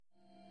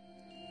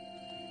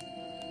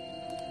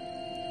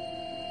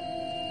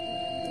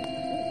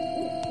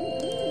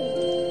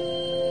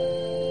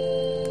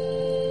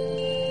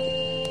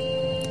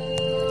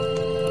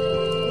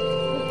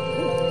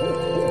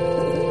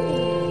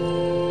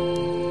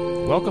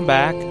Welcome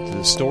back to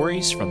the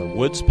Stories from the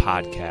Woods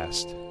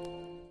podcast.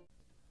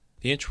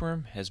 The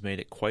inchworm has made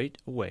it quite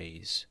a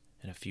ways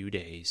in a few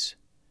days.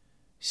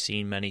 He's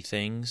seen many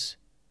things,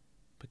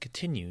 but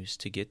continues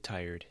to get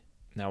tired.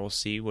 Now we'll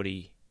see what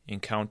he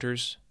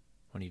encounters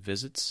when he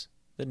visits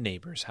the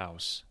neighbor's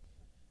house.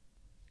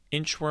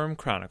 Inchworm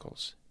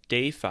Chronicles,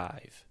 Day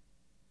 5,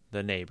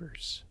 The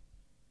Neighbors.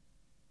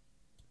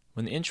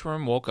 When the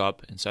inchworm woke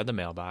up inside the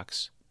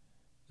mailbox,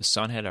 the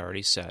sun had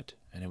already set,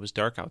 and it was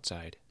dark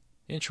outside.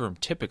 The inchworm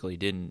typically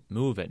didn't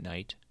move at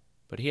night,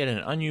 but he had an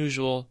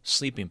unusual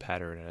sleeping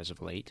pattern as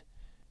of late,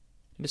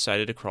 and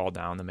decided to crawl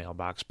down the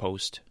mailbox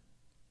post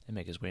and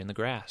make his way in the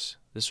grass.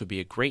 This would be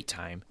a great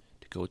time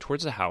to go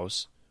towards the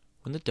house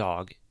when the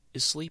dog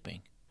is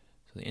sleeping.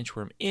 So the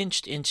inchworm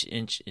inched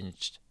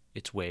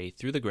its way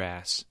through the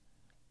grass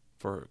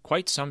for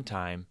quite some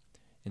time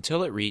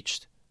until it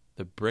reached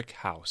the brick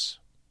house.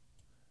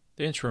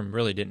 The inchworm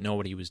really didn't know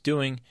what he was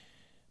doing,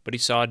 but he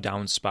saw a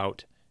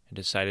downspout and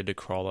decided to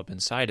crawl up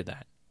inside of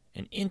that,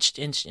 and inched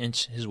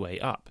his way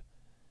up.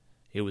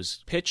 It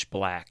was pitch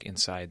black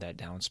inside that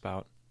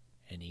downspout,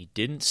 and he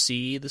didn't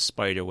see the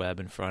spider web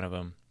in front of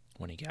him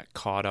when he got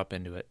caught up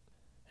into it,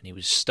 and he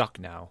was stuck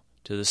now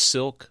to the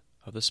silk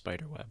of the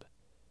spider web.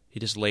 He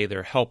just lay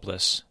there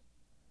helpless,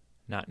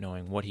 not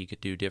knowing what he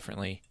could do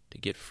differently to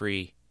get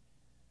free.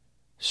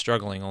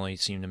 Struggling only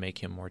seemed to make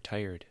him more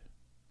tired.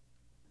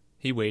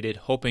 He waited,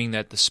 hoping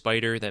that the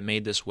spider that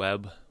made this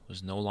web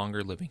was no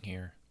longer living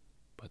here.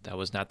 But that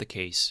was not the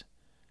case.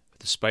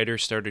 The spider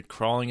started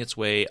crawling its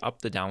way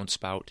up the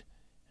downspout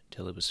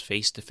until it was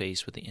face to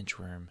face with the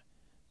inchworm.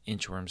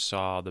 Inchworm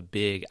saw the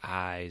big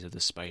eyes of the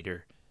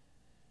spider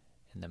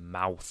and the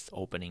mouth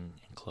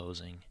opening and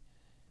closing.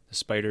 The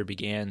spider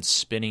began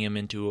spinning him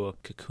into a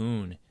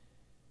cocoon.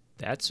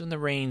 That's when the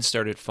rain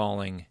started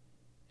falling,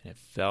 and it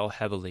fell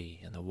heavily,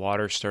 and the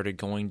water started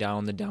going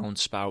down the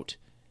downspout,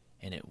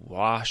 and it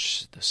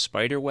washed the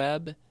spider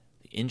web,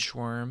 the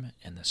inchworm,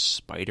 and the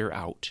spider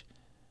out,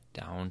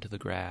 down to the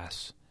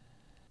grass.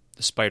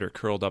 The spider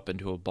curled up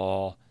into a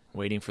ball,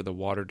 waiting for the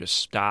water to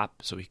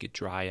stop so he could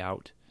dry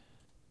out.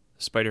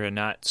 The spider had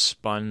not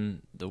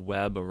spun the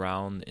web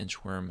around the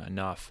inchworm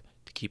enough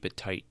to keep it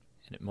tight,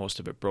 and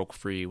most of it broke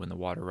free when the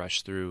water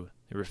rushed through.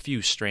 There were a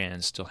few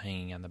strands still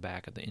hanging on the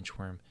back of the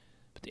inchworm,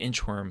 but the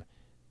inchworm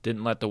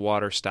didn't let the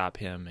water stop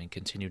him and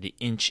continued to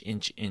inch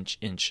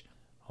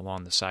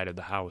along the side of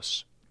the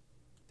house.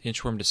 The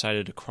inchworm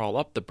decided to crawl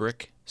up the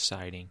brick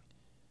siding,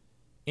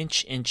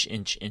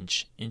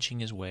 inching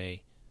his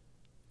way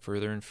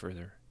further and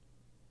further,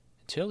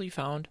 until he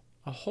found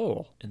a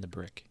hole in the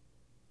brick.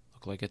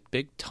 Looked like a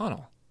big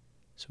tunnel.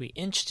 So he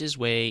inched his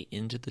way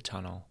into the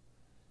tunnel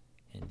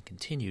and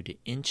continued to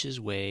inch his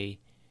way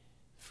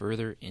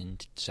further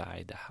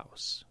inside the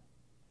house.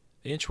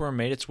 The inchworm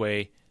made its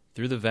way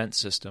through the vent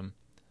system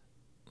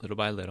little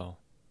by little,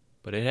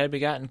 but it had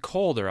gotten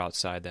colder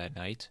outside that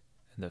night,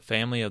 and the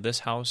family of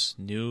this house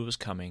knew it was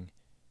coming,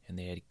 and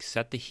they had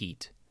set the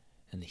heat.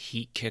 And the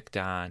heat kicked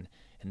on,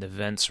 and the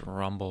vents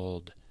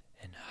rumbled,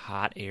 and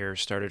hot air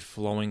started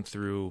flowing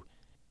through,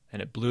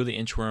 and it blew the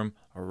inchworm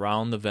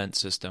around the vent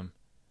system,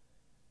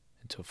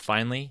 until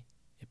finally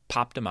it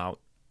popped him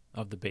out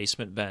of the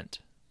basement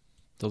vent.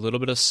 The little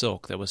bit of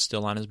silk that was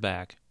still on his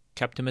back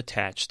kept him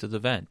attached to the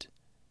vent,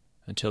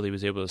 until he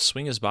was able to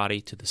swing his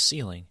body to the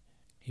ceiling.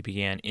 He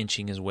began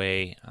inching his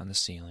way on the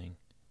ceiling,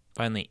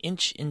 finally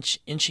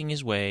inching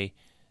his way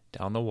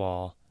down the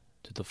wall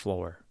to the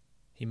floor.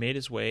 He made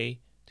his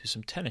way to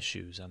some tennis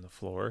shoes on the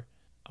floor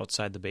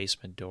outside the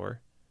basement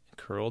door and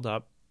curled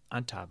up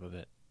on top of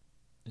it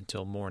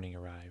until morning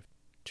arrived.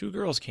 2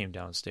 girls came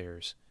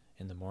downstairs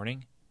in the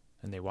morning,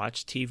 and they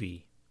watched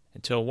TV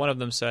until one of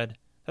them said,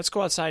 "Let's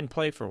go outside and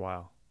play for a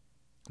while."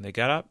 And they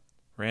got up,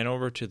 ran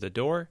over to the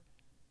door,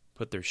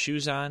 put their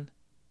shoes on,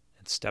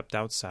 and stepped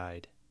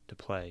outside to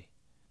play.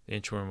 The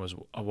inchworm was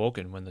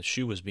awoken when the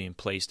shoe was being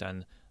placed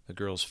on the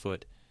girl's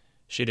foot.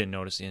 She didn't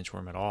notice the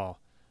inchworm at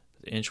all,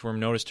 but the inchworm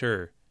noticed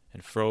her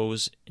and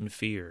froze in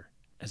fear.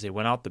 As they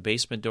went out the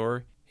basement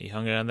door, he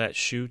hung on that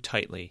shoe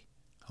tightly.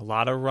 A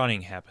lot of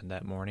running happened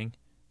that morning,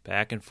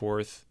 back and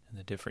forth in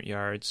the different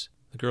yards.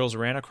 The girls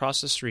ran across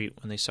the street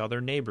when they saw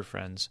their neighbor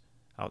friends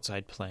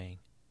outside playing.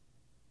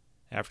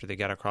 After they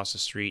got across the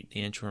street,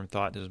 the inchworm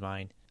thought in his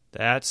mind,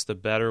 "That's the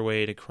better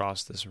way to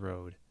cross this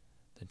road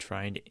than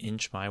trying to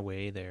inch my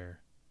way there."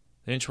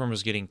 The inchworm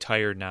was getting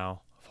tired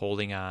now of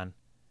holding on,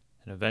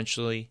 and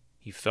eventually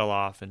he fell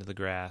off into the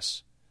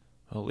grass.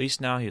 Well, at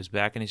least now he was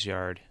back in his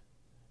yard,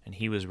 and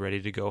he was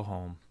ready to go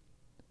home.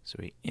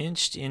 So he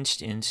inched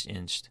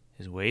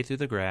his way through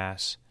the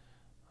grass,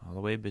 all the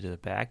way to the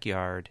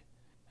backyard,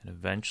 and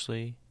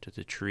eventually to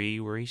the tree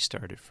where he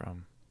started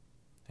from,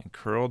 and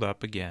curled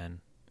up again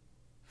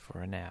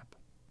for a nap.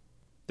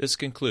 This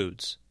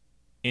concludes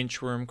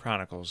Inchworm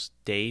Chronicles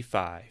Day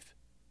 5,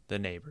 The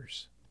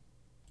Neighbors.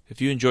 If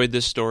you enjoyed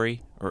this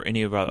story or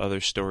any of our other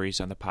stories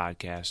on the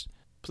podcast,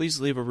 please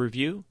leave a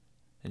review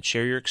and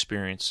share your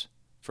experience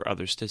for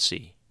others to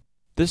see.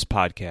 This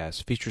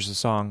podcast features the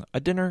song "A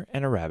Dinner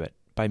and a Rabbit"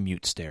 by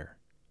Mute Stare.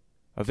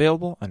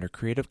 Available under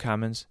Creative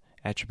Commons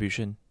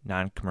Attribution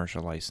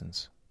Non-Commercial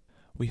License.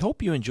 We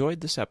hope you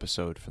enjoyed this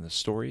episode from the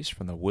Stories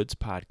from the Woods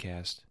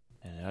podcast,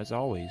 and as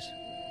always,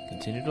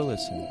 continue to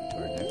listen to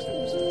our next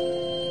episode.